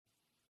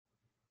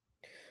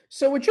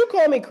So would you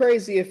call me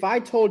crazy if I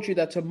told you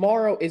that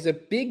tomorrow is a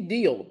big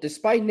deal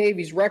despite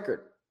Navy's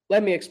record?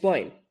 Let me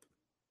explain.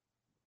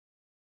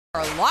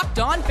 Are Locked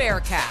On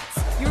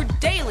Bearcats, your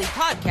daily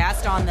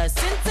podcast on the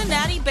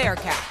Cincinnati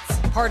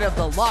Bearcats, part of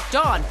the Locked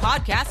On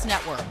Podcast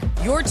Network,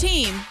 your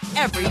team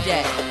every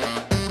day.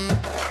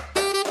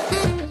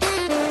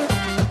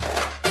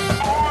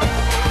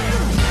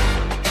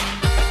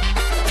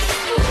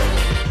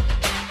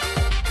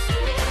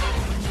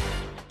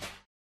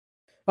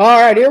 All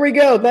right, here we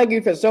go. Thank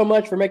you so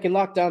much for making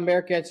Locked On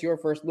Bearcats your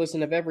first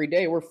listen of every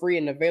day. We're free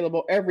and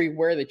available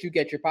everywhere that you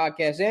get your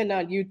podcasts and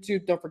on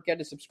YouTube. Don't forget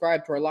to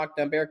subscribe to our Locked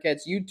On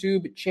Bearcats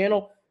YouTube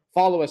channel.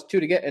 Follow us, too,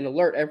 to get an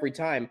alert every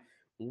time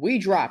we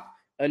drop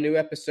a new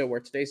episode, where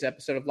today's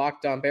episode of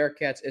Locked On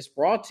Bearcats is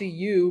brought to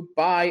you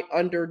by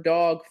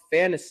Underdog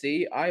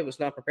Fantasy. I was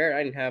not prepared.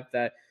 I didn't have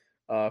that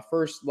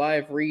first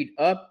live read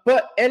up.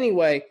 But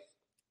anyway,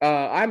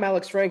 I'm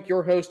Alex Frank,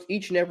 your host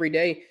each and every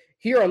day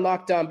here on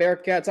Locked On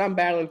Bearcats. I'm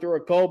battling through a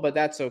cold, but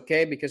that's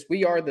okay because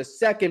we are the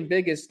second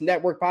biggest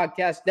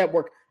podcast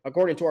network,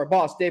 according to our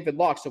boss, David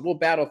Locke. So we'll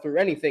battle through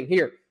anything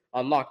here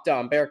on Locked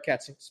On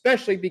Bearcats,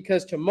 especially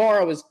because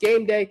tomorrow is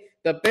game day.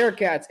 The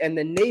Bearcats and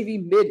the Navy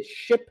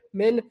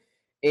midshipmen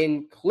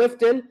in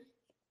Clifton.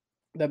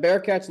 The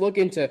Bearcats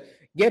looking to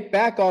get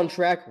back on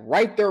track,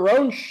 right their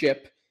own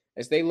ship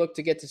as they look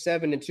to get to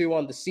 7-2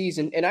 on the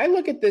season. And I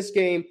look at this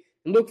game,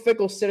 and Luke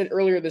Fickell said it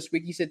earlier this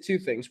week. He said two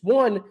things.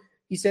 One,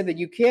 he said that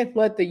you can't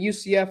let the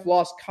UCF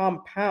loss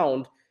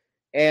compound.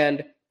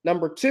 And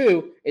number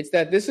two, it's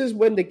that this is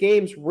when the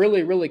games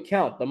really, really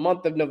count, the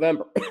month of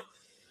November.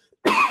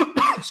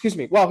 Excuse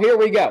me. Well, here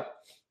we go.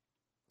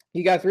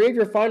 You got three of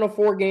your final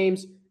four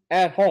games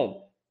at home.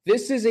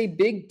 This is a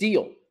big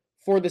deal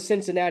for the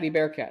Cincinnati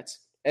Bearcats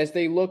as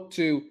they look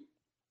to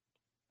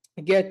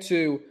get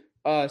to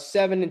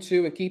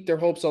 7-2 and keep their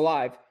hopes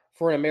alive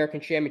for an American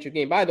Championship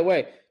game. By the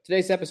way,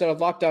 today's episode of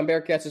Locked On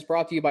Bearcats is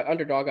brought to you by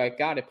Underdog. I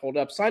got it pulled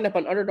up. Sign up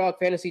on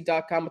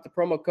UnderdogFantasy.com with the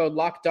promo code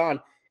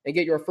LOCKEDON and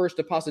get your first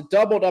deposit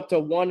doubled up to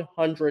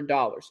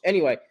 $100.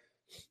 Anyway,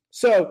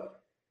 so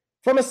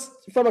from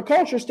a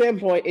culture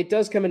standpoint, it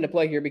does come into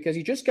play here because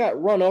you just got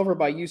run over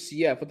by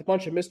UCF with a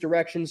bunch of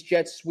misdirections,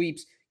 jet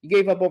sweeps. You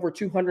gave up over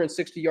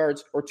 260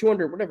 yards or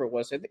 200, whatever it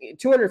was,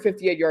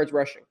 258 yards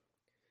rushing.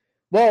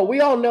 Well,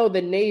 we all know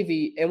the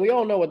Navy, and we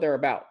all know what they're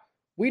about.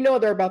 We know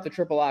they're about the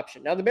triple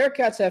option. Now, the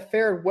Bearcats have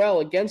fared well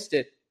against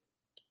it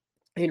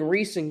in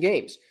recent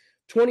games.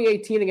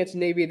 2018 against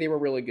Navy, they were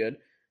really good.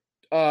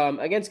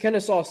 Against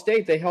Kennesaw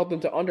State, they held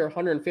them to under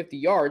 150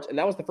 yards, and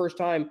that was the first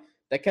time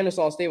that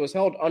Kennesaw State was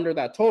held under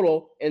that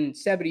total in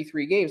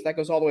 73 games. That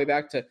goes all the way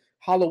back to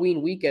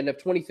Halloween weekend of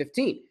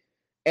 2015.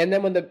 And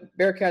then when the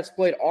Bearcats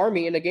played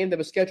Army in a game that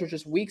was scheduled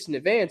just weeks in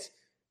advance,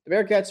 the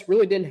Bearcats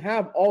really didn't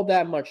have all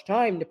that much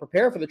time to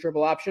prepare for the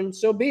triple option,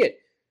 so be it.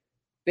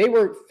 They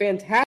were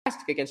fantastic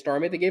against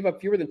Army. They gave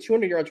up fewer than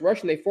 200 yards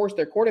rushing. They forced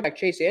their quarterback,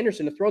 Chase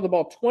Anderson, to throw the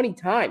ball 20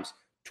 times.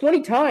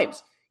 20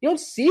 times. You don't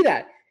see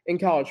that in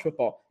college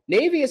football.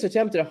 Navy has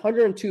attempted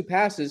 102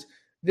 passes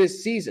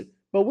this season,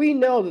 but we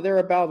know that they're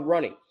about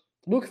running.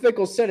 Luke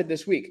Fickell said it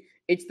this week.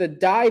 It's the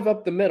dive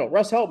up the middle.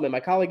 Russ Heltman,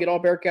 my colleague at All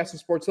Bearcats and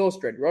Sports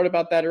Illustrated, wrote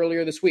about that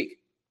earlier this week.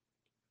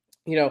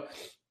 You know,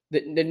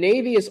 the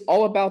Navy is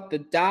all about the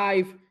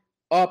dive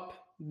up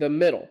the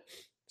middle.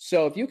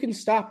 So if you can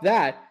stop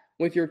that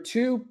with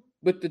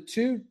the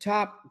two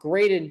top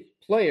graded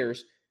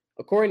players,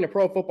 according to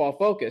Pro Football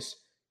Focus,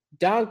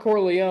 Don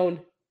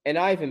Corleone and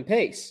Ivan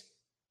Pace,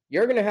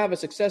 you're going to have a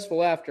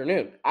successful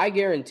afternoon. I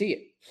guarantee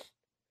it.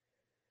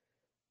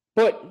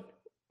 But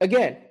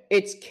again,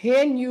 it's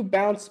can you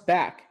bounce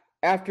back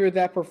after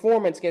that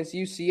performance against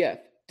UCF?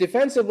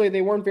 Defensively,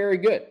 they weren't very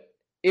good.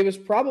 It was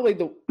probably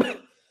the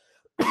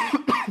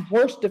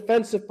worst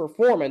defensive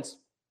performance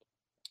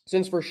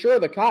since for sure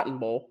the Cotton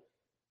Bowl,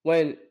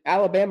 when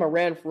Alabama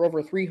ran for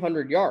over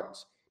 300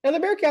 yards. Now, the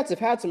Bearcats have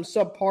had some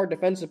subpar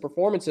defensive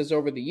performances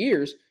over the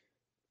years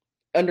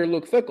under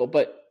Luke Fickell,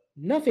 but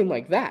nothing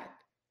like that.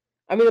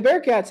 I mean, the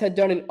Bearcats had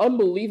done an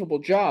unbelievable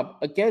job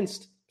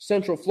against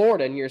Central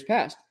Florida in years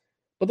past.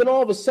 But then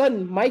all of a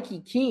sudden,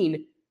 Mikey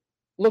Keene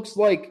looks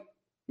like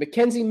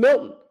Mackenzie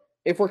Milton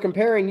if we're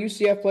comparing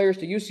UCF players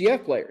to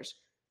UCF players.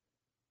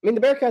 I mean,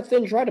 the Bearcats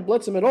didn't try to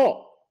blitz them at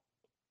all.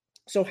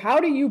 So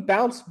how do you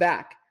bounce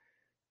back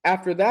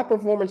after that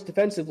performance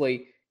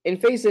defensively and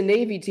face a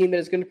Navy team that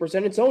is going to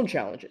present its own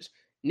challenges?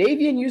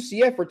 Navy and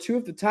UCF are two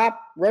of the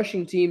top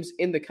rushing teams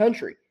in the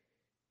country.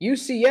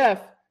 Navy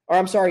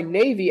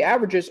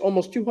averages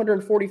almost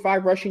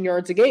 245 rushing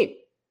yards a game.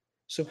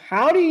 So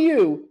how do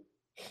you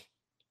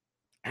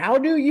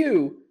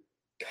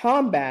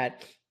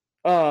combat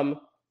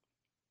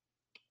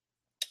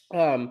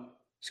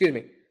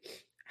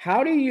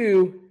how do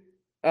you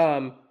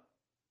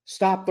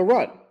stop the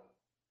run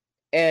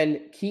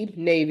and keep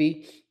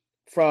Navy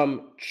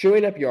from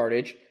chewing up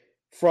yardage,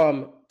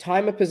 from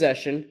time of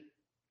possession,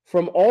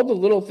 from all the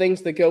little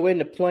things that go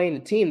into playing a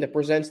team that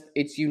presents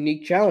its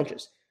unique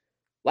challenges?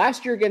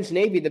 Last year against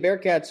Navy, the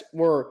Bearcats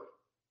were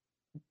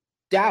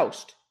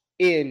doused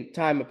in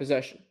time of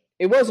possession.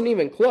 It wasn't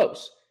even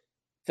close.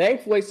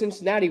 Thankfully,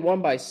 Cincinnati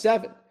won by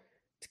 7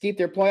 to keep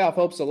their playoff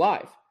hopes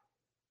alive.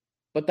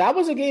 But that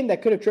was a game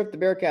that could have tripped the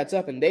Bearcats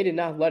up, and they did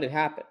not let it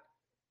happen.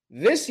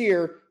 This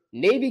year,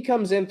 Navy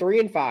comes in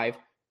 3-5.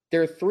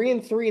 They're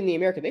 3-3 in the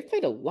American. They've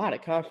played a lot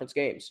of conference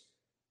games.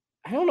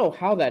 I don't know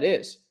how that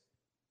is.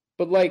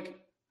 But,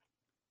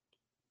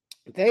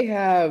 they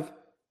have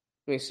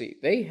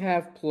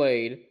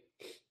played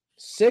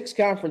 6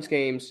 conference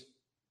games.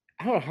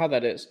 I don't know how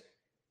that is.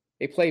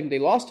 They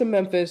lost to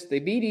Memphis. They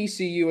beat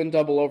ECU in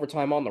double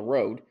overtime on the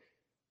road.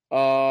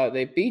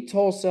 They beat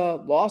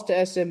Tulsa, lost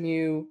to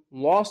SMU,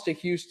 lost to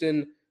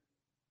Houston,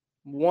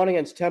 won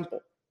against Temple.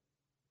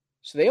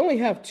 So they only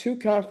have 2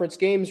 conference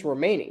games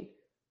remaining.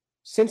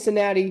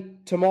 Cincinnati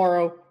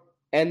tomorrow,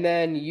 and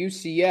then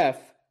UCF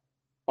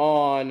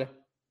on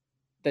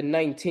the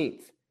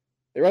 19th.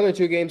 Their other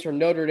 2 games are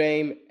Notre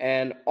Dame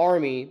and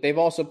Army. They've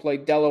also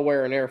played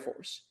Delaware and Air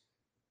Force.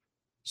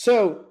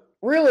 So,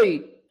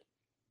 really,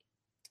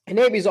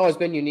 Navy's always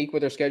been unique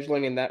with their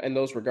scheduling in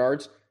those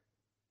regards.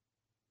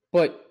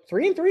 But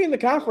 3-3 in the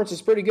conference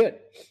is pretty good.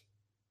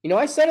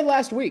 I said it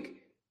last week.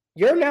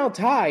 You're now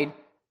tied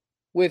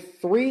with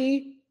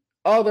 3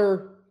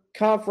 other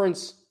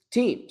conference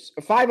teams,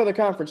 or 5 other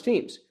conference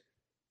teams.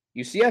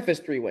 UCF has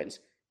 3 wins.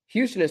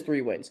 Houston has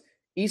 3 wins.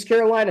 East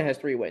Carolina has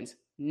 3 wins.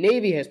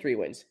 Navy has 3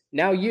 wins.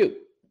 Now you.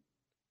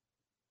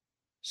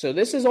 So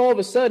this is all of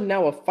a sudden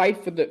now a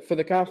fight for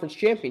the conference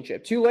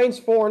championship. Tulane's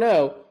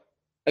 4-0.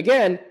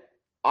 Again,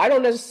 I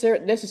don't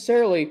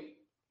necessarily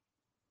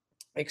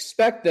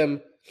expect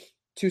them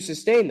to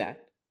sustain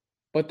that,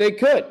 but they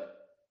could,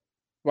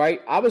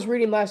 right? I was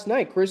reading last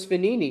night, Chris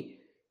Vanini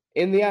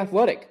in The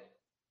Athletic,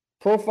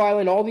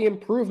 profiling all the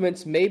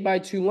improvements made by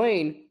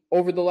Tulane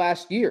over the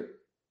last year.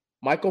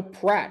 Michael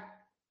Pratt,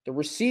 the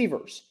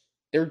receivers,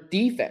 their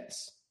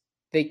defense.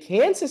 They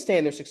can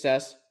sustain their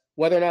success.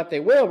 Whether or not they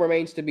will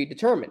remains to be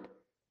determined.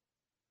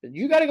 But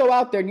you got to go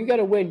out there and you got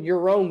to win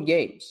your own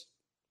games.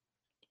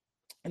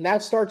 And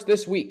that starts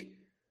this week.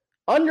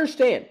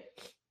 Understand.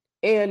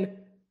 And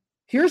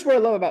here's what I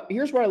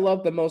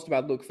love the most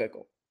about Luke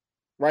Fickell,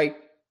 right?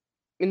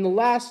 In the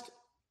last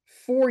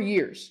 4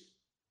 years,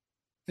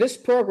 this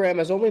program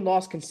has only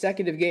lost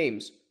consecutive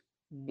games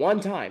 1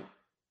 time.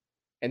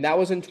 And that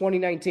was in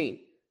 2019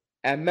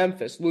 at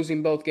Memphis,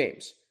 losing both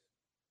games.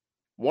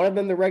 One of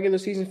them the regular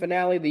season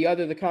finale, the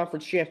other the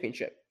conference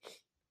championship.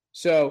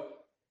 So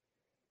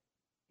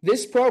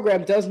this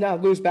program does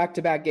not lose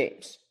back-to-back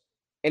games.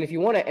 And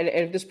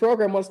if this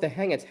program wants to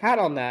hang its hat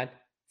on that,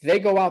 they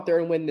go out there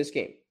and win this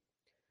game.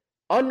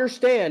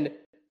 Understand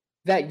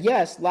that,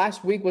 yes,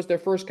 last week was their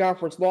first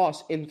conference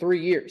loss in 3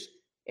 years,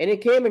 and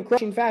it came in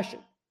crushing fashion.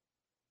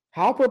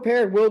 How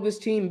prepared will this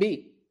team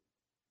be?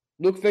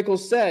 Luke Fickell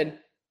said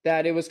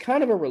that it was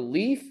kind of a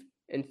relief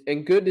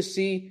and good to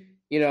see,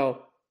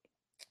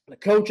 the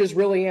coaches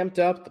really amped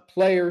up, the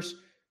players,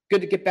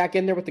 good to get back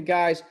in there with the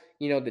guys,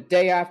 the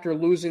day after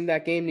losing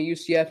that game to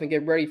UCF and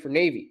get ready for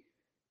Navy.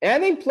 And I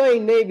think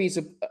playing Navy is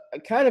a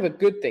kind of a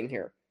good thing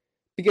here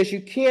because you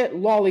can't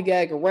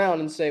lollygag around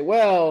and say,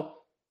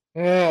 well,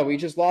 we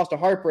just lost a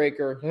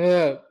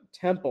heartbreaker.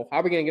 Temple, how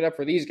are we going to get up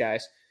for these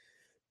guys?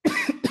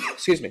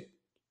 Excuse me.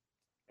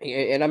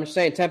 And I'm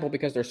saying Temple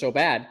because they're so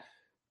bad.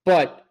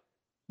 But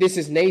this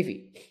is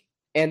Navy,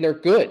 and they're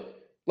good.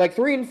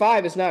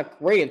 3-5 is not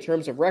great in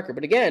terms of record.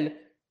 But again,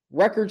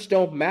 records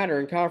don't matter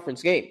in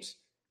conference games.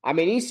 I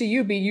mean,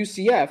 ECU beat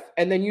UCF,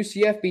 and then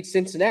UCF beat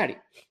Cincinnati.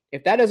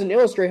 If that doesn't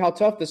illustrate how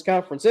tough this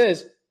conference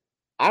is,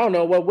 I don't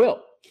know what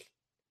will.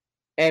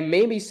 And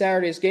maybe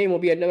Saturday's game will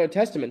be another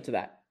testament to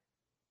that.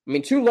 I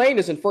mean, Tulane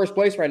is in first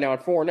place right now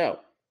at 4-0.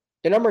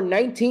 They're number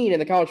 19 in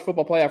the college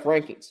football playoff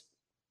rankings.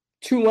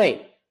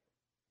 Tulane.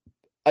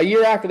 A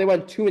year after they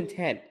went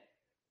 2-10.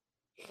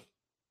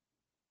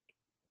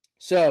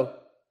 So,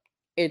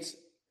 it's,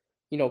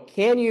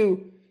 can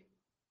you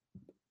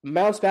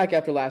bounce back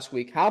after last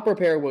week? How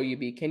prepared will you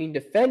be? Can you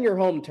defend your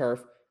home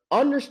turf?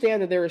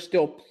 Understand that there is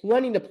still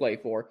plenty to play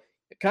for.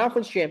 The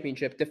conference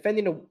championship,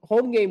 defending a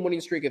home game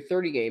winning streak of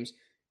 30 games.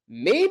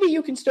 Maybe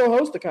you can still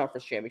host the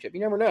conference championship.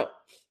 You never know.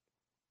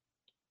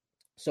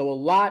 So a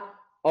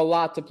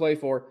lot to play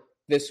for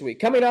this week.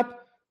 Coming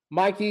up,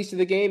 my keys to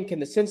the game. Can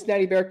the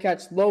Cincinnati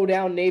Bearcats slow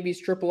down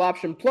Navy's triple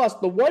option? Plus,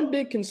 the one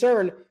big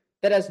concern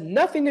that has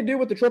nothing to do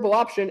with the triple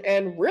option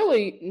and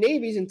really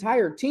Navy's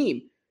entire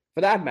team, for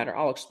that matter.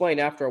 I'll explain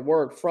after a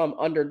word from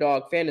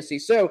Underdog Fantasy.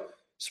 So,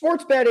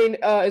 sports betting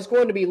is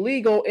going to be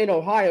legal in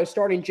Ohio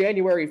starting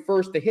January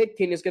 1st. The Hit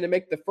King is going to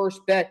make the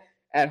first bet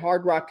at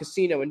Hard Rock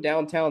Casino in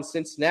downtown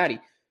Cincinnati.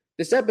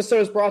 This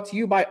episode is brought to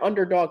you by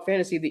Underdog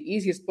Fantasy, the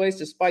easiest place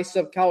to spice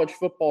up college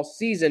football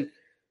season.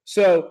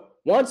 So,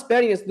 once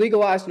betting is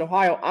legalized in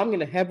Ohio, I'm going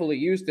to heavily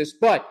use this.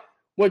 But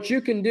what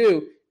you can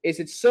do is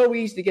it's so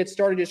easy to get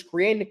started. Just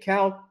create an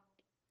account,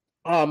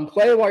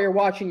 play while you're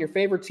watching your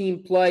favorite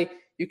team play.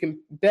 You can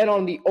bet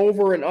on the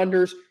over and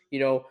unders,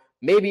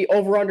 maybe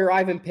over under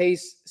Ivan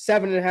Pace,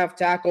 7.5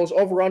 tackles,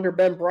 over under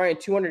Ben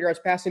Bryant, 200 yards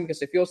passing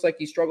because it feels like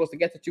he struggles to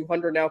get to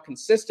 200 now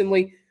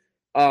consistently.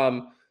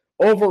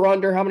 Over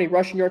under how many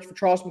rushing yards for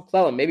Charles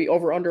McClellan, maybe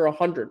over under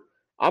 100.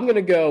 I'm going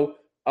to go,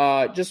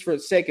 just for the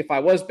sake, if I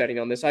was betting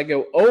on this, I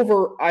go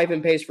over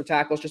Ivan Pace for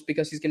tackles just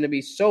because he's going to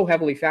be so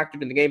heavily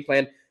factored in the game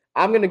plan.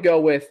 I'm going to go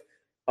with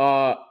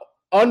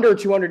under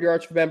 200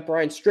 yards for Ben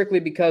Bryant strictly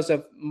because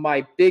of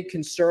my big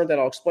concern that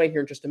I'll explain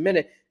here in just a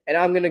minute. And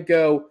I'm going to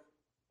go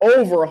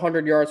over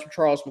 100 yards for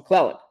Charles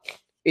McClellan.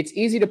 It's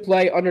easy to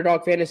play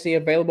underdog fantasy,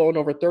 available in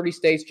over 30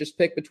 states. Just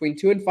pick between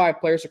 2 and 5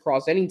 players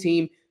across any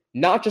team,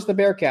 not just the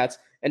Bearcats,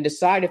 and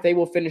decide if they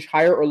will finish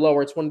higher or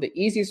lower. It's one of the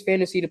easiest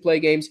fantasy to play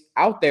games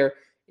out there.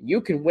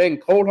 You can win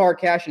cold hard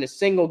cash in a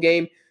single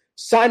game.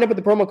 Sign up with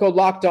the promo code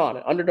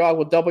LOCKEDON. Underdog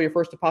will double your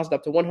first deposit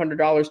up to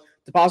 $100.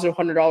 Deposit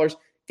 $100,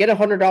 get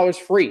 $100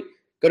 free.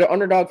 Go to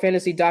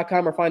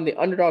UnderdogFantasy.com or find the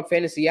Underdog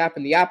Fantasy app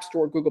in the App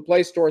Store, Google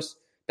Play Stores.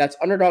 That's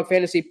Underdog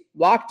Fantasy,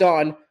 Locked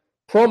On,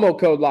 promo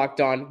code Locked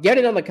On. Get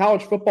in on the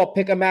college football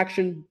pick'em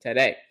action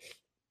today.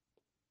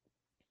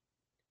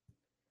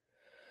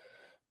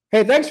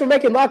 Hey, thanks for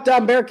making Locked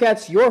On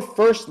Bearcats your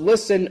first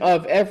listen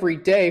of every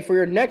day. For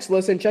your next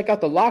listen, check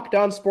out the Locked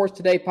On Sports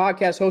Today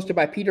podcast hosted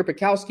by Peter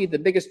Bukowski. The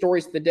biggest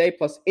stories of the day,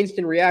 plus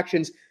instant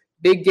reactions,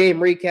 big game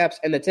recaps,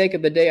 and the take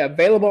of the day,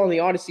 available on the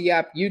Odyssey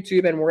app,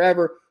 YouTube, and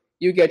wherever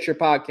you get your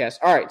podcast.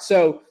 All right,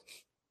 so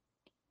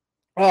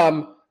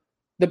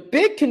the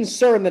big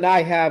concern that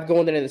I have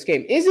going into this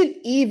game isn't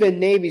even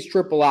Navy's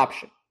triple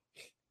option,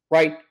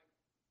 right?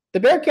 The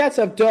Bearcats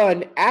have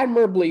done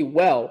admirably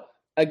well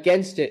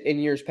against it in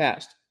years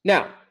past.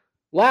 Now,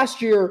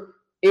 last year,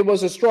 it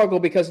was a struggle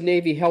because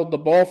Navy held the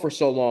ball for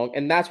so long,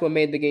 and that's what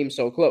made the game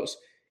so close.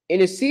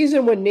 In a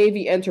season when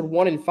Navy entered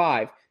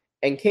 1-5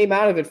 and came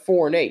out of it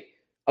 4-8,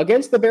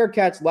 against the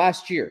Bearcats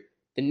last year,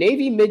 the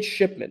Navy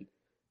midshipmen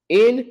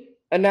in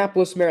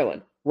Annapolis,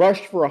 Maryland,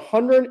 rushed for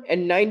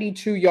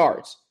 192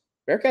 yards.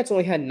 Bearcats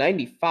only had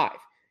 95.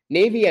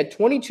 Navy had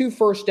 22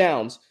 first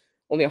downs,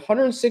 only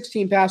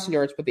 116 passing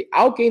yards, but they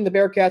outgained the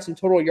Bearcats in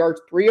total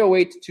yards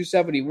 308 to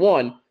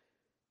 271,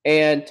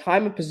 and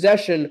time of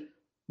possession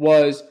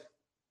was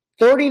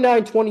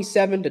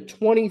 39-27 to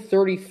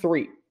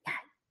 20-33. Wow,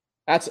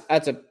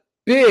 that's a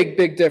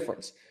big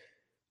difference.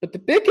 But the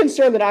big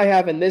concern that I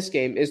have in this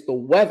game is the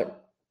weather.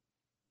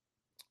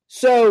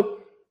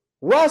 So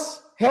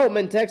Russ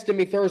Heltman texted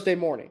me Thursday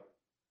morning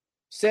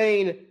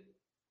saying,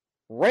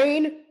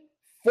 rain,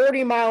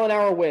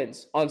 40-mile-an-hour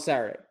winds on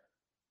Saturday.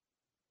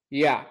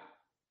 Yeah,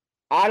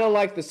 I don't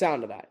like the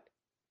sound of that.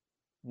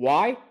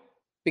 Why?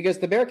 Because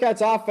the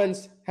Bearcats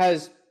offense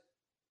has,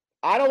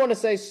 I don't want to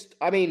say,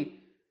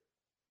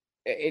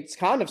 it's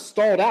kind of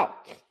stalled out.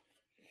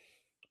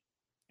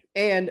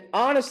 And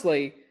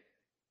honestly,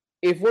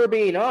 if we're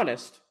being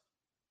honest,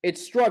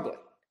 it's struggling.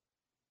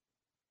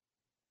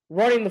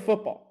 Running the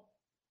football.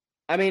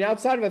 I mean,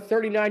 outside of a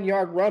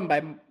 39-yard run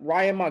by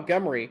Ryan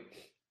Montgomery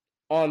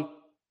on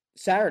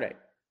Saturday,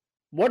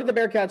 what did the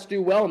Bearcats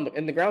do well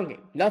in the ground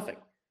game? Nothing.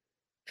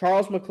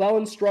 Charles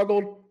McClellan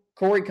struggled.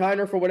 Corey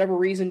Kiner, for whatever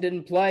reason,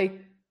 didn't play.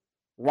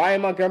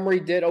 Ryan Montgomery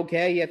did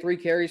okay. He had 3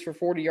 carries for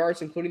 40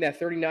 yards, including that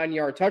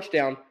 39-yard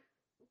touchdown.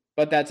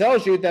 But that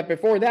tells you that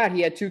before that,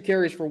 he had 2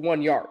 carries for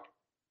 1 yard.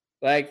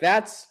 Like,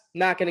 that's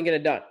not going to get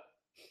it done.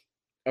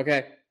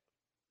 Okay?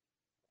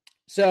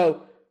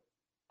 So,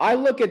 I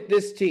look at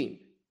this team,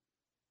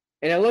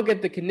 and I look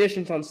at the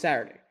conditions on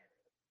Saturday.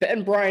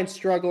 Ben Bryant's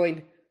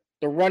struggling.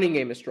 The running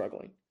game is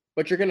struggling.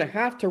 But you're going to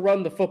have to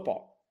run the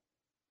football.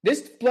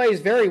 This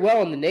plays very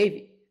well in the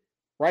Navy,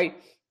 right?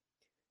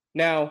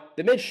 Now,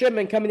 the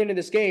midshipmen coming into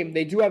this game,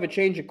 they do have a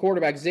change at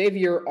quarterback.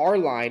 Xavier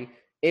Arline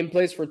in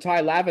place for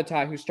Ty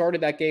Lavatai, who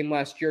started that game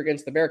last year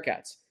against the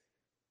Bearcats.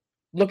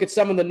 Look at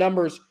some of the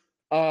numbers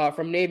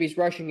from Navy's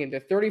rushing game. They're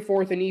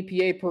 34th in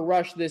EPA per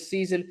rush this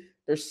season.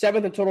 They're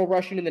 7th in total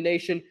rushing in the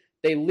nation.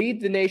 They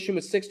lead the nation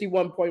with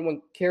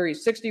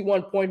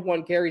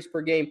 61.1 carries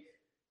per game.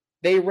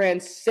 They ran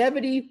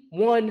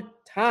 71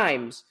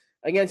 times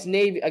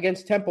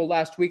against Temple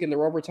last week in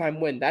their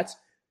overtime win. That's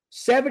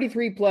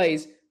 73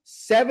 plays,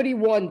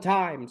 71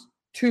 times,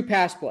 2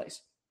 pass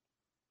plays.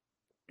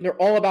 They're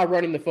all about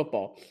running the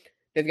football.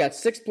 They've got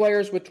 6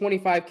 players with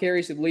 25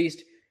 carries at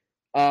least,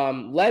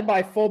 led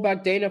by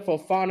fullback Dana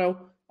Fofano,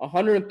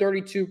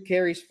 132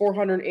 carries,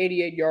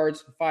 488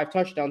 yards, 5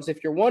 touchdowns.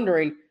 If you're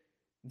wondering,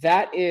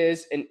 that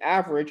is an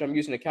average. I'm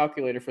using a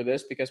calculator for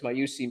this because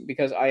UC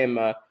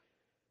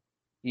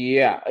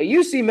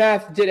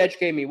math did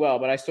educate me well,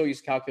 but I still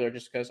use a calculator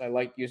just because I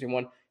like using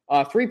one.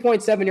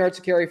 3.7 yards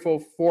to carry for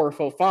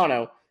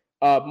Fofano.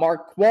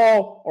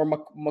 McQuall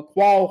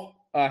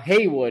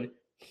Haywood,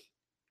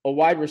 a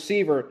wide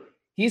receiver,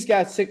 he's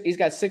got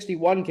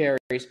 61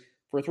 carries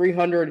for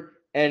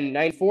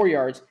 394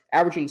 yards,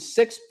 averaging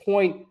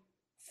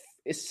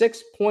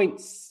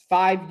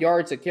 6.5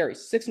 yards a carry,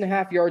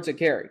 6.5 yards a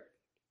carry.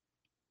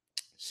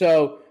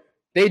 So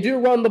they do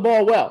run the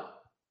ball well.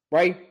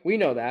 Right? We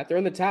know that. They're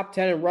in the top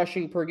 10 in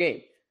rushing per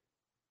game.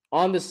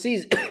 On the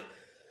season,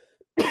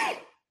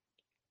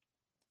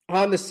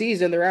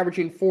 they're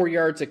averaging 4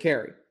 yards a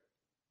carry.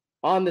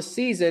 On the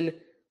season,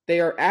 they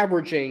are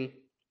averaging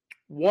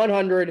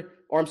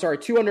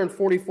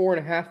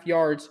 244.5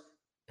 yards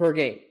per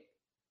game.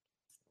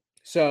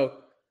 So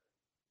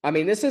I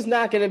mean, this is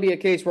not going to be a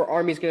case where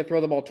Army's going to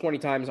throw the ball 20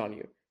 times on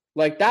you.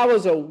 Like, that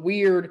was a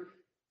weird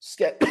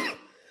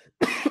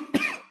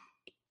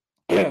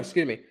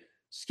excuse me,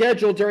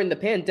 schedule during the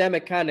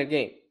pandemic kind of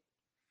game.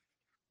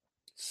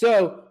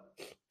 So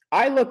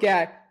I look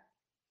at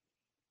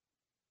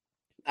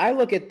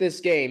this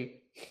game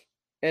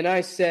and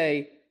I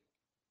say,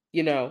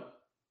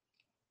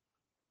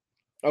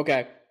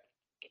 okay,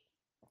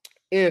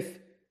 if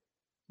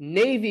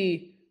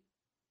Navy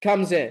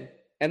comes in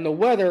and the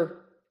weather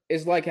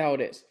is like how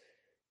it is,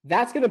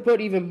 that's going to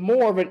put even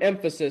more of an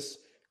emphasis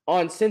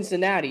on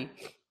Cincinnati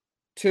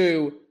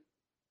to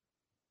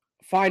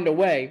find a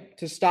way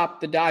to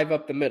stop the dive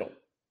up the middle.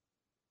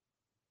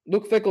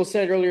 Luke Fickell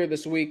said earlier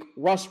this week,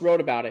 Russ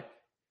wrote about it,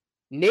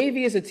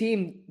 Navy as a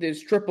team,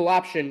 this triple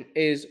option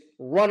is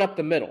run up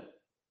the middle.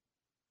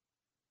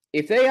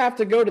 If they have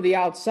to go to the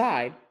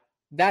outside,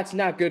 that's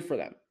not good for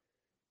them.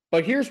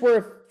 But here's where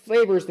it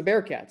favors the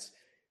Bearcats.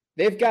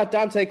 They've got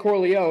Dante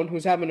Corleone,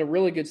 who's having a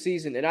really good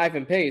season, and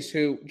Ivan Pace,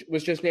 who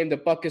was just named the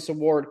Butkus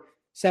Award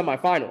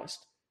semifinalist.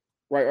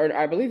 Right? Or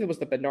I believe it was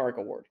the Bednarik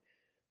Award.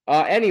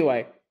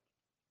 Anyway,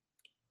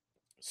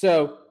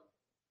 so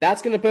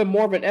that's going to put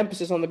more of an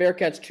emphasis on the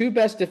Bearcats' two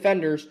best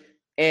defenders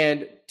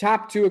and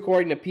top two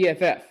according to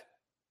PFF.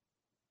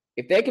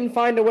 If they can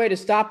find a way to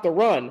stop the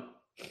run,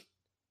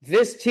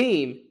 this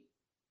team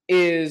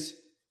is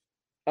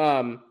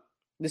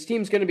this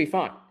team's going to be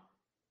fine.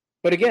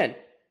 But again,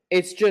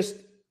 it's just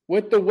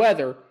with the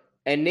weather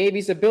and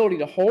Navy's ability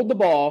to hold the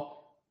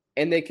ball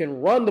and they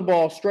can run the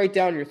ball straight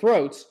down your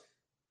throats,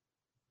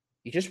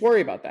 you just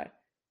worry about that.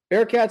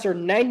 Bearcats are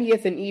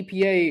 90th in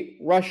EPA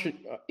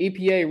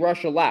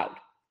rush allowed,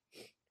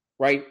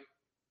 right?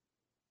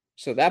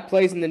 So that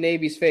plays in the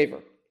Navy's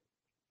favor.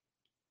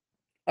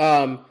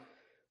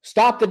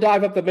 Stop the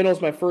dive up the middle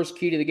is my first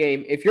key to the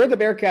game. If you're the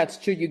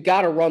Bearcats too, you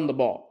got to run the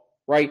ball,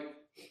 right?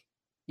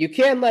 You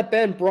can't let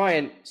Ben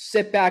Bryant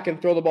sit back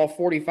and throw the ball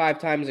 45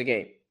 times a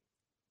game.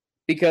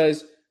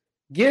 Because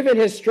given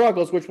his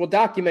struggles, which we'll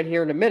document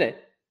here in a minute,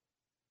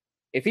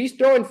 if he's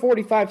throwing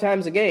 45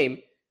 times a game,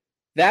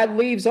 that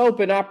leaves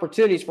open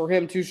opportunities for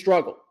him to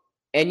struggle.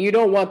 And you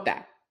don't want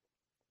that,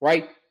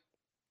 right?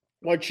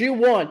 What you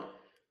want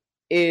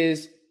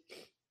is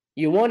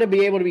you want to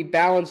be able to be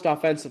balanced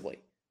offensively.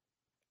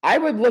 I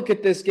would look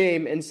at this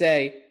game and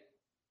say,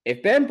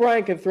 if Ben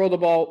Bryant can throw the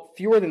ball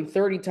fewer than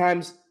 30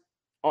 times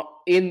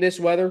in this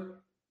weather,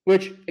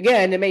 which,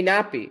 again, it may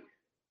not be,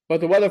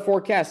 but the weather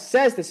forecast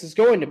says this is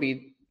going to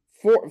be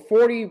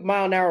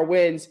 40-mile-an-hour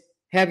winds,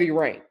 heavy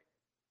rain.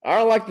 I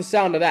don't like the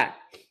sound of that.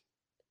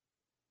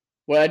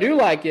 What I do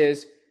like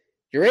is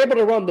you're able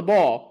to run the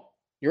ball.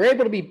 You're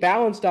able to be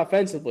balanced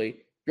offensively.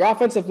 Your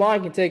offensive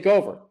line can take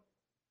over.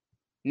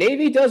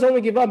 Navy does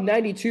only give up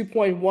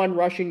 92.1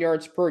 rushing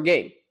yards per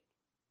game.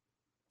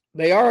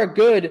 They are a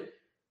good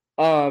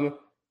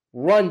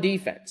run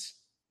defense,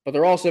 but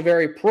they're also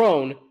very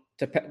prone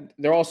to –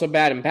 they're also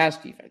bad in pass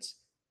defense.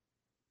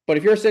 But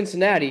if you're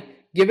Cincinnati,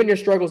 given your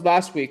struggles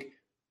last week,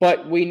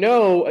 but we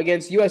know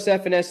against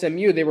USF and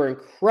SMU, they were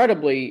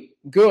incredibly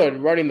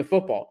good running the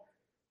football.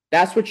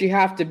 That's what you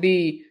have to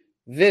be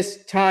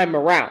this time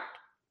around,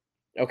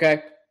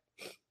 okay?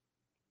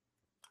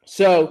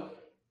 So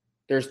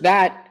there's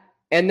that.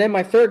 And then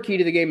my third key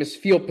to the game is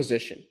field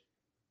position.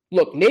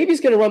 Look,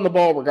 Navy's going to run the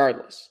ball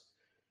regardless.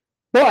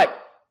 But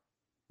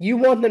you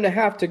want them to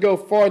have to go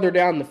farther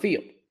down the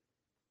field.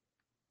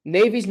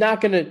 Navy's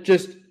not going to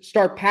just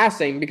start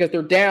passing because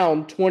they're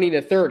down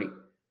 20-30.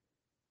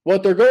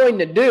 What they're going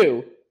to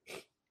do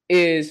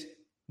is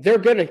they're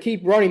going to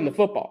keep running the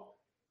football.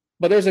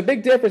 But there's a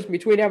big difference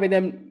between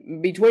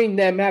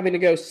them having to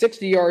go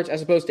 60 yards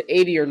as opposed to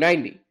 80 or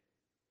 90.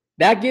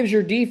 That gives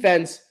your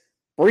defense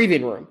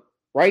breathing room,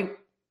 right?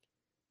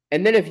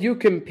 And then if you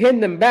can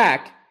pin them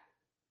back,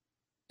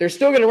 they're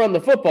still going to run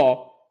the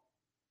football,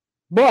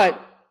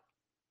 but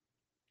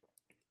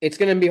it's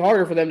going to be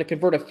harder for them to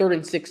convert a 3rd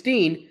and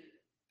 16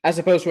 as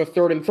opposed to a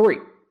 3rd and 3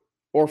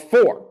 or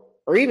 4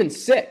 or even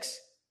 6,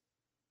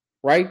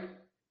 right?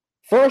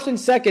 First and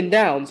second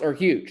downs are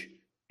huge,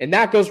 and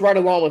that goes right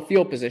along with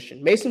field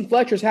position. Mason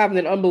Fletcher's having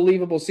an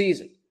unbelievable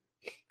season.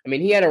 I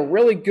mean, he had a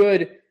really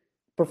good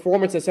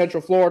performance at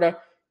Central Florida.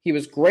 He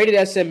was great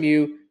at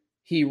SMU.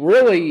 He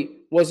really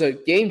was a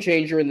game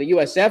changer in the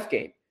USF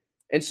game.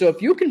 And so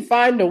if you can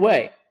find a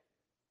way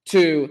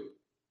to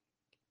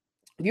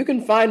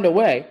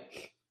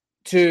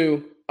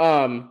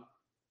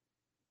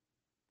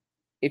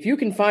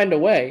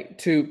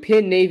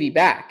pin Navy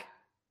back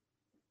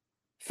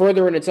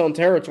further in its own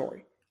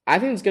territory, I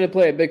think it's going to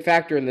play a big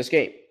factor in this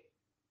game.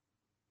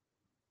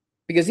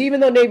 Because even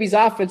though Navy's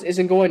offense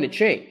isn't going to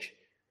change,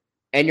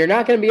 and you're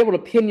not going to be able to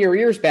pin your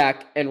ears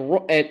back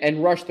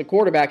and rush the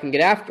quarterback and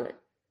get after him,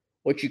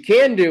 what you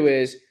can do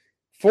is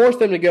force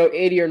them to go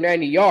 80 or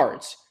 90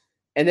 yards.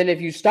 And then if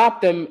you stop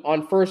them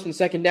on first and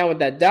second down with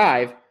that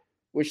dive,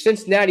 which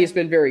Cincinnati has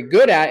been very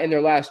good at in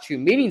their last two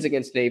meetings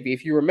against Navy.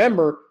 If you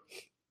remember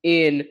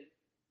in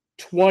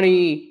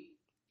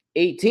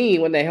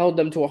 2018 when they held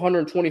them to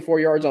 124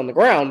 yards on the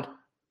ground,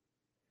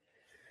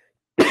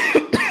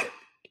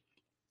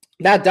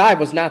 That dive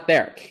was not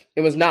there.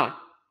 It was not.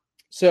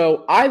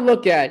 So I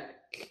look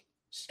at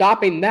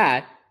stopping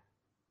that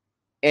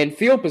and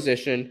field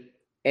position,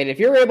 and if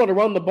you're able to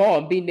run the ball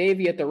and beat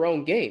Navy at their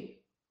own game,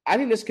 I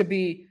think this could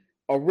be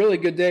a really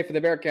good day for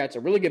the Bearcats, a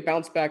really good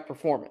bounce-back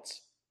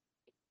performance.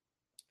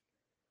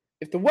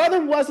 If the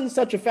weather wasn't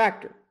such a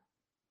factor,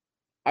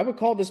 I would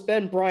call this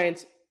Ben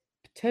Bryant's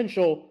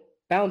potential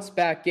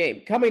bounce-back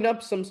game. Coming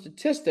up, some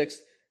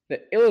statistics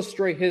that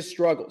illustrate his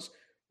struggles.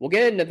 We'll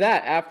get into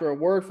that after a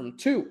word from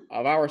two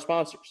of our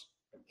sponsors.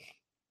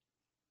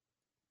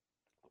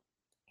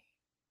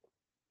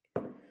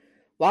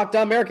 Locked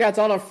On Bearcats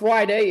on a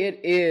Friday. It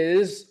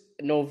is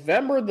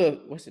November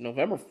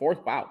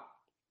 4th? Wow.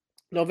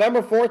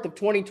 November 4th of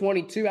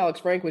 2022. Alex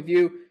Frank with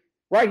you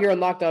right here on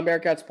Locked On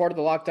Bearcats, part of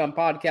the Locked On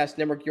Podcast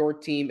Network, your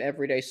team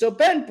every day. So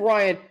Ben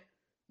Bryant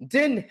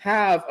didn't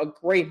have a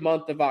great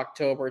month of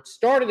October. It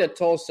started at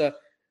Tulsa.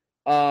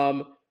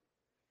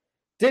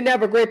 Didn't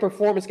have a great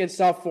performance against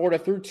South Florida,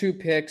 threw 2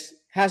 picks.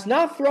 Has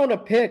not thrown a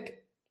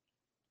pick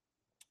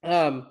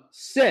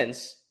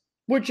since,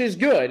 which is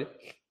good.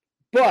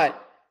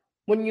 But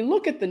when you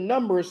look at the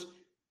numbers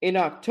in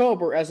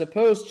October as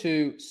opposed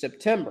to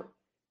September,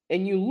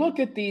 and you look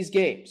at these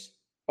games,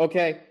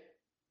 okay,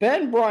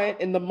 Ben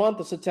Bryant in the month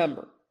of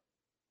September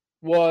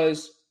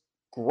was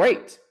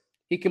great.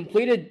 He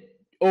completed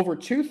over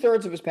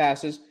 2/3 of his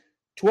passes,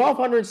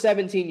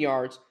 1,217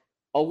 yards,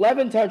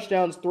 11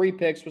 touchdowns, 3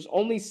 picks, was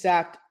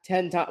sacked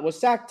 10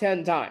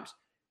 times.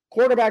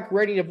 Quarterback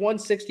rating of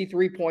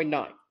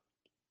 163.9.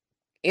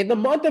 In the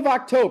month of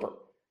October,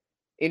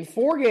 in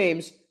 4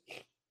 games,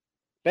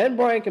 Ben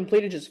Bryant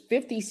completed just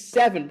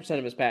 57%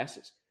 of his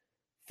passes,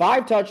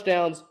 5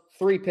 touchdowns,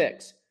 3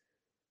 picks.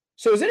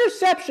 So his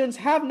interceptions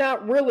have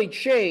not really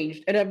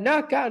changed and have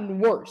not gotten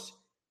worse.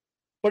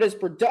 But his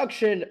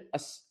production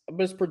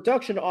his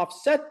production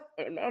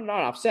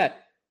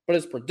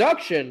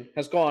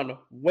has gone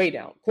way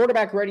down.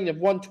 Quarterback rating of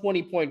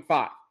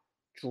 120.5.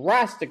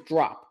 Drastic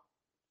drop.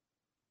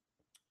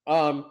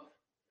 So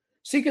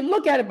you can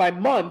look at it by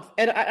month,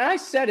 and I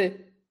said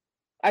it.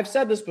 I've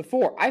said this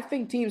before. I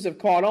think teams have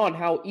caught on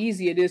how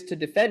easy it is to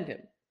defend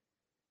him.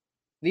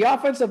 The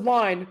offensive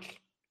line,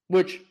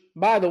 which,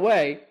 by the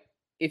way,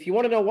 if you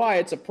want to know why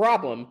it's a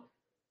problem,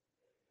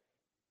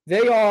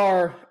 they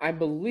are, I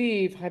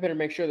believe, I better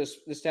make sure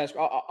this task,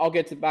 I'll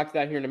get back to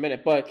that here in a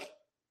minute, but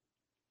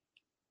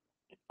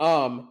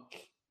the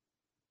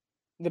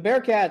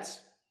Bearcats'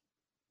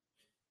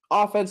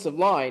 offensive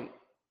line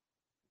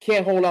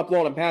can't hold up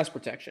low in pass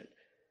protection.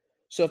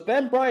 So if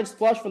Ben Bryant's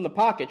flush from the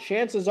pocket,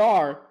 chances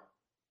are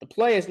the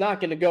play is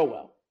not going to go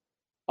well.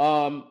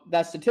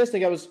 That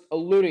statistic I was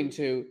alluding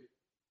to,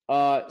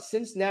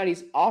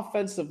 Cincinnati's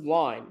offensive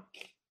line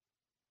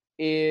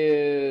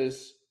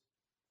is,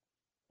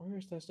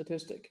 where's that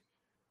statistic?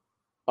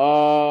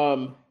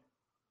 That's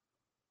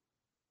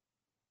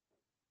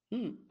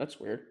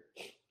weird.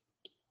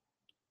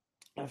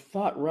 I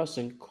thought Russ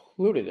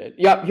included it.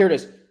 Yep, here it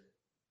is.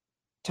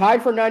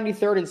 Tied for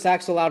 93rd in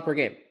sacks allowed per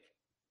game.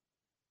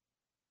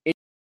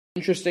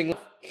 Interesting.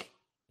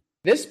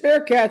 This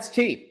Bearcats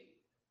team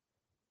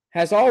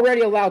has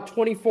already allowed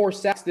 24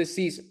 sacks this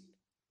season.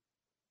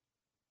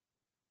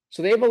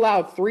 So they've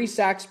allowed 3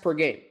 sacks per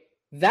game.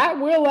 That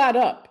will add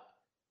up.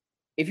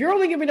 If you're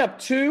only giving up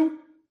 2,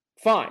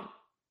 fine.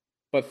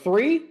 But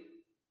 3,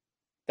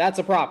 that's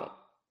a problem.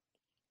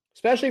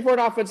 Especially for an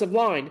offensive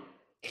line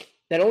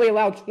that only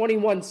allowed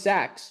 24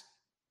 sacks.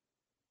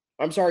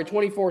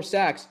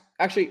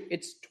 Actually,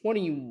 it's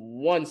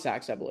 21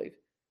 sacks, I believe.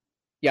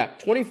 Yeah,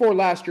 24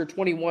 last year,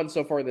 21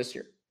 so far this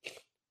year.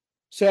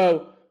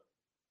 So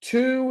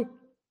still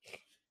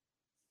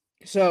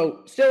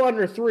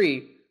under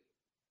 3,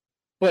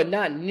 but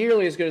not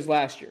nearly as good as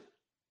last year,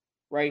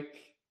 right?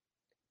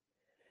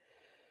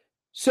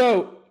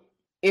 So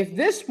if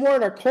this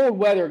weren't a cold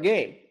weather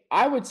game,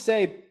 I would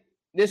say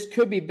this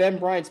could be Ben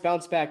Bryant's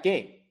bounce back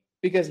game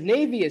because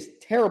Navy is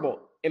terrible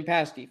in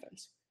pass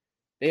defense.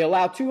 They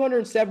allow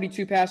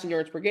 272 passing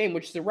yards per game,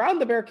 which is around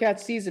the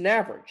Bearcats' season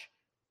average.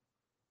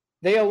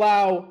 They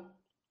allow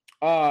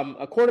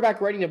a quarterback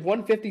rating of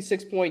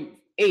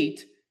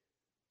 156.8,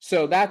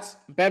 so that's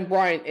Ben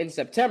Bryant in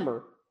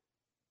September,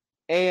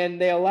 and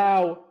they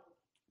allow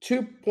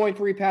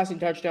 2.3 passing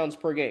touchdowns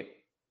per game.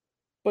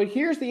 But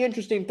here's the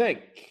interesting thing.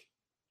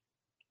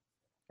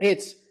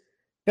 It's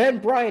Ben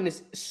Bryant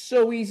is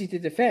so easy to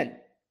defend.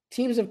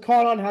 Teams have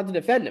caught on how to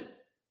defend him.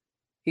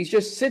 He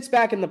just sits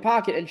back in the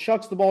pocket and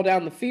chucks the ball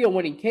down the field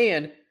when he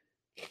can,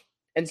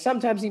 and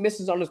sometimes he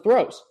misses on his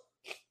throws.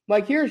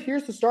 Like, here's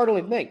the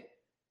startling thing.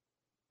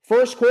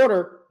 First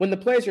quarter, when the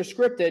plays are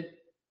scripted,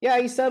 yeah,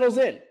 he settles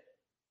in.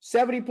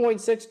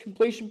 70.6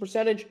 completion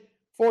percentage,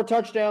 4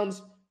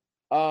 touchdowns,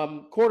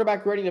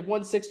 quarterback rating of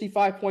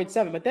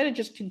 165.7. But then it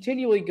just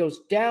continually goes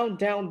down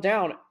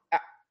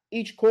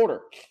each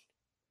quarter.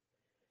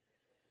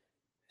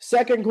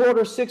 Second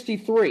quarter,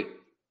 63.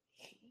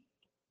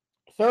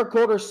 Third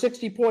quarter,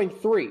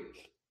 60.3.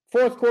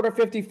 Fourth quarter,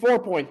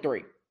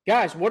 54.3.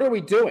 Guys, what are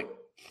we doing?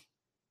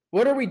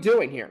 What are we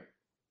doing here?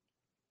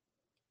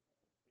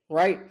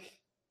 Right?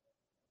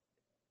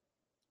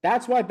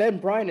 That's why Ben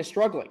Bryant is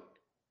struggling.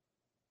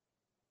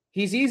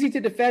 He's easy to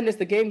defend as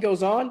the game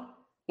goes on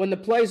when the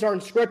plays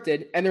aren't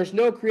scripted and there's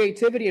no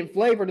creativity and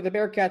flavor to the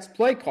Bearcats'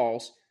 play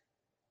calls,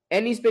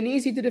 and he's been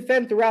easy to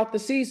defend throughout the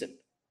season.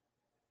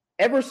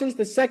 Ever since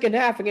the second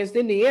half against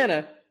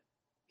Indiana,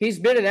 he's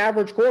been an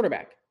average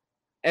quarterback,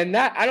 and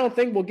that I don't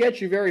think will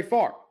get you very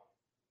far.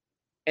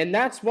 And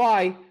that's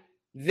why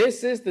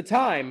this is the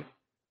time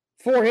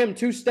for him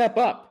to step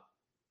up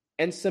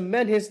and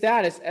cement his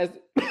status as,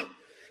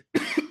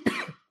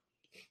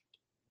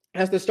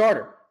 as the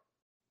starter.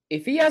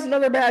 If he has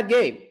another bad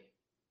game,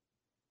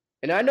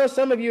 and I know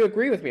some of you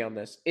agree with me on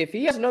this, if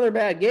he has another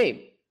bad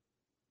game,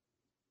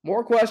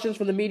 more questions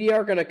from the media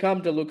are going to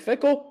come to Luke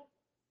Fickell.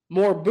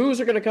 More boos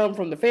are going to come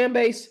from the fan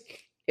base.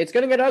 It's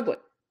going to get ugly.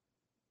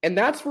 And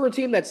that's for a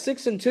team that's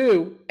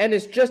 6-2 and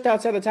is just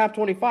outside the top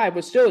 25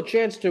 with still a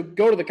chance to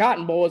go to the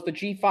Cotton Bowl as the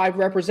G5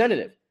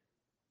 representative.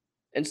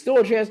 And still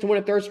a chance to win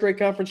a third straight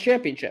conference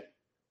championship.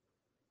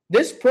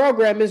 This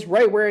program is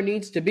right where it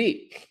needs to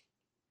be.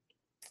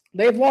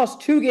 They've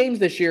lost 2 games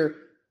this year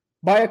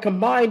by a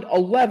combined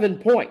 11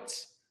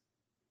 points.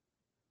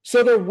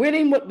 So they're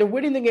winning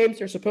the games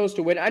they're supposed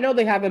to win. I know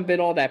they haven't been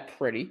all that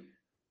pretty,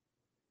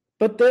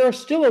 but they're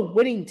still a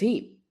winning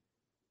team.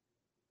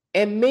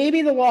 And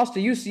maybe the loss to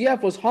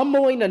UCF was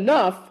humbling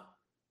enough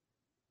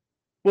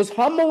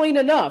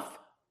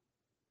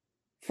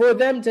for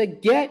them to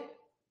get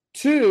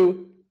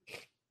to,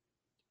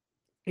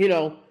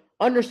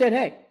 understand,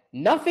 hey,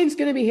 nothing's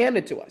going to be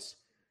handed to us.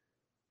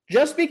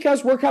 Just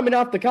because we're coming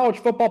off the college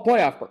football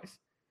playoff berth,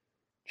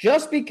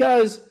 just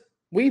because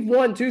we've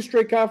won 2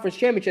 straight conference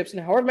championships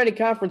and however many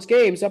conference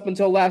games up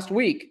until last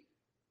week,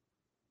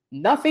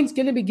 nothing's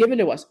going to be given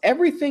to us.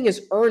 Everything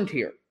is earned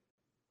here.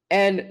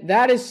 And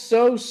that is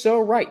so,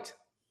 so right.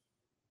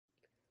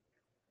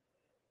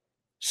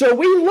 So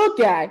we look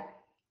at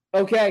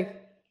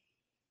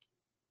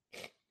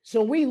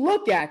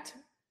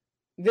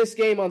this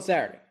game on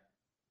Saturday.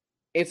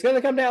 It's going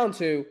to come down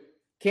to,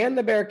 can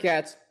the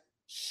Bearcats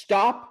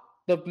stop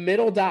the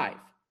middle dive?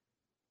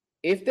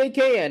 If they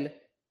can,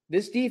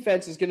 this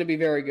defense is going to be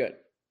very good.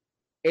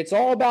 It's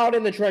all about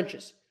in the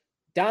trenches.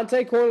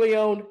 Dante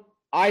Corleone,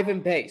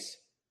 Ivan Pace.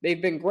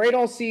 They've been great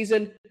all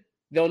season.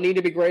 They'll need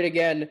to be great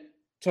again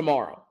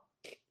tomorrow.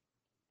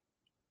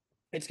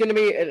 It's going to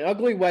be an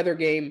ugly weather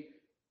game.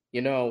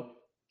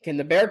 Can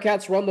the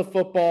Bearcats run the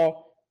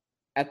football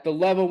at the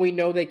level we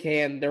know they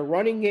can? Their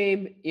running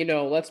game,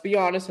 let's be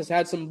honest, has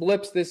had some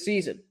blips this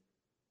season.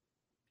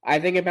 I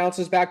think it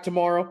bounces back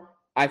tomorrow.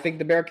 I think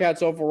the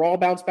Bearcats overall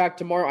bounce back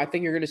tomorrow. I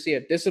think you're going to see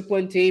a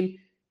disciplined team.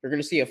 You're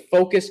going to see a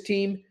focused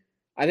team.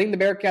 I think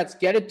the Bearcats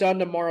get it done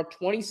tomorrow,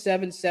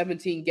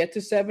 27-17, get to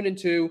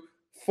 7-2,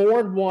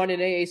 4-1 in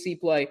AAC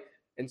play,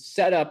 and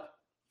set up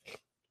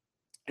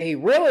a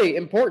really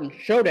important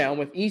showdown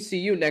with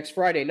ECU next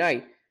Friday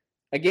night,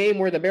 a game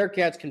where the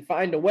Bearcats can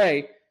find a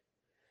way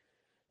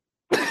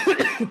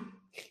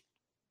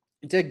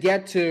to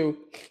get to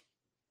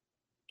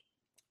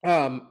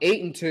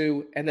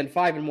 8-2 and then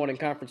 5-1 in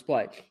conference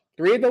play.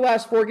 3 of the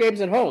last 4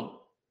 games at home.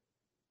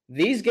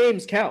 These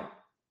games count.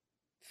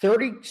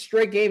 30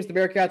 straight games the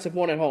Bearcats have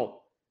won at home.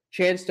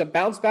 Chance to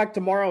bounce back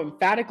tomorrow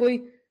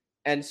emphatically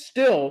and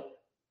still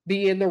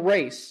be in the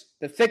race,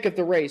 the thick of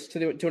the race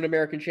to an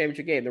American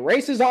Championship game. The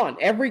race is on.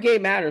 Every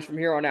game matters from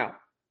here on out.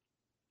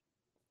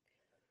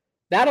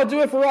 That'll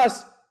do it for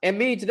us and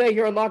me today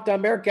here on Locked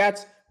On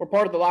Bearcats. We're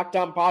part of the Locked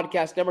On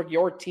Podcast Network,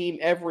 your team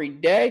every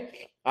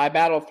day. I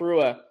battle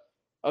through a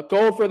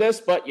cold for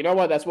this, but you know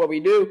what? That's what we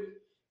do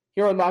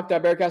here on Locked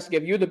On Bearcats, to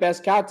give you the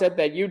best content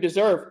that you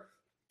deserve.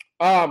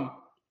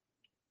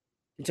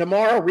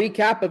 Tomorrow,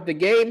 recap of the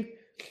game.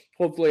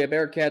 Hopefully a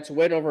Bearcats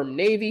win over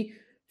Navy.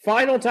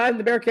 Final time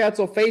the Bearcats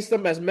will face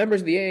them as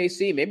members of the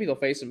AAC. Maybe they'll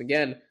face them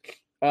again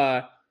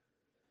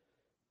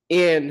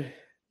in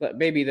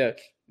maybe the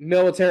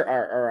military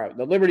or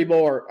the Liberty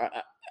Bowl or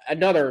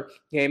another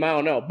game. I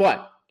don't know,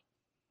 but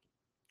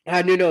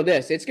I do know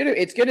this: it's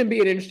gonna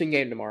be an interesting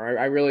game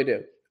tomorrow. I really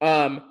do.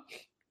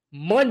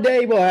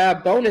 Monday we'll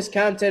have bonus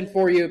content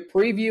for you,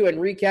 preview and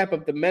recap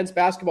of the men's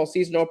basketball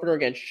season opener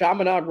against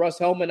Chaminade. Russ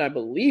Hellman, I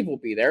believe, will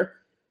be there,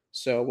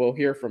 so we'll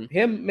hear from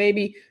him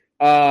maybe.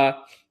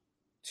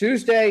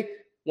 Tuesday,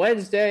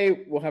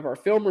 Wednesday, we'll have our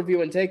film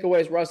review and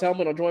takeaways. Russ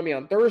Hellman will join me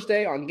on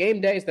Thursday. On game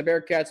days, the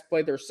Bearcats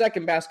play their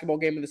second basketball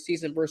game of the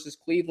season versus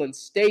Cleveland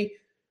State.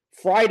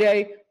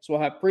 Friday, so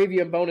we'll have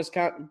preview and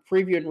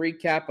preview and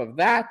recap of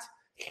that.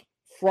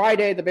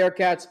 Friday, the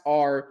Bearcats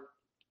are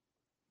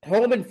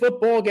home in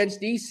football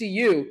against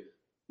ECU.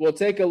 We'll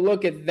take a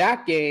look at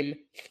that game,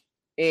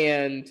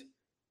 and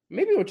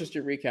maybe we'll just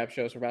do recap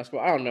shows for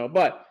basketball. I don't know,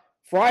 but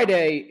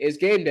Friday is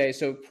game day,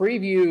 so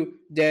preview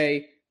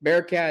day,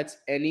 Bearcats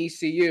and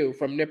ECU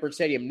from Nippert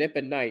Stadium, Nip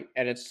at night,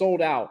 and it's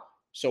sold out,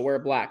 so wear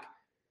black.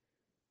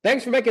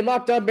 Thanks for making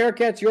Locked On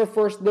Bearcats your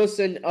first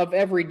listen of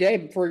every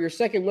day. For your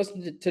second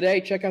listen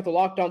today, check out the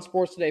Locked On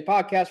Sports Today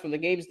podcast from the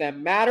games that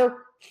matter.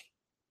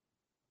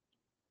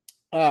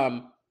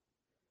 The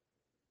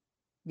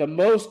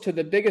most to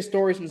the biggest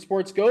stories in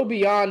sports. Go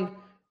beyond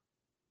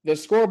the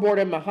scoreboard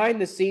and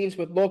behind the scenes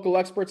with local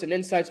experts and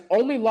insights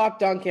only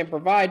Locked On can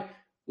provide.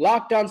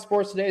 Locked On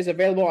Sports Today is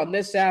available on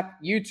this app,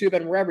 YouTube,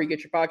 and wherever you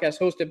get your podcast,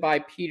 hosted by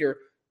Peter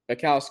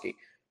Bukowski.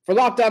 For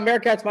Locked On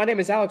Bearcats, my name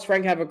is Alex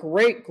Frank. Have a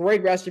great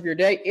rest of your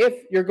day.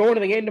 If you're going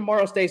to the game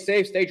tomorrow, stay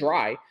safe, stay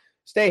dry,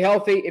 stay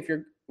healthy. If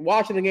you're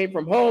watching the game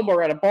from home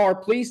or at a bar,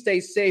 please stay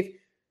safe,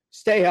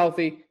 stay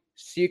healthy,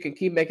 so you can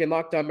keep making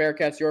Locked On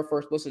Bearcats your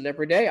first listen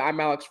every day. I'm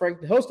Alex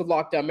Frank, the host of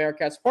Locked On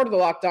Bearcats, part of the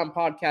Locked On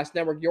Podcast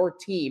Network, your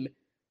team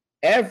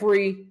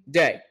every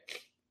day.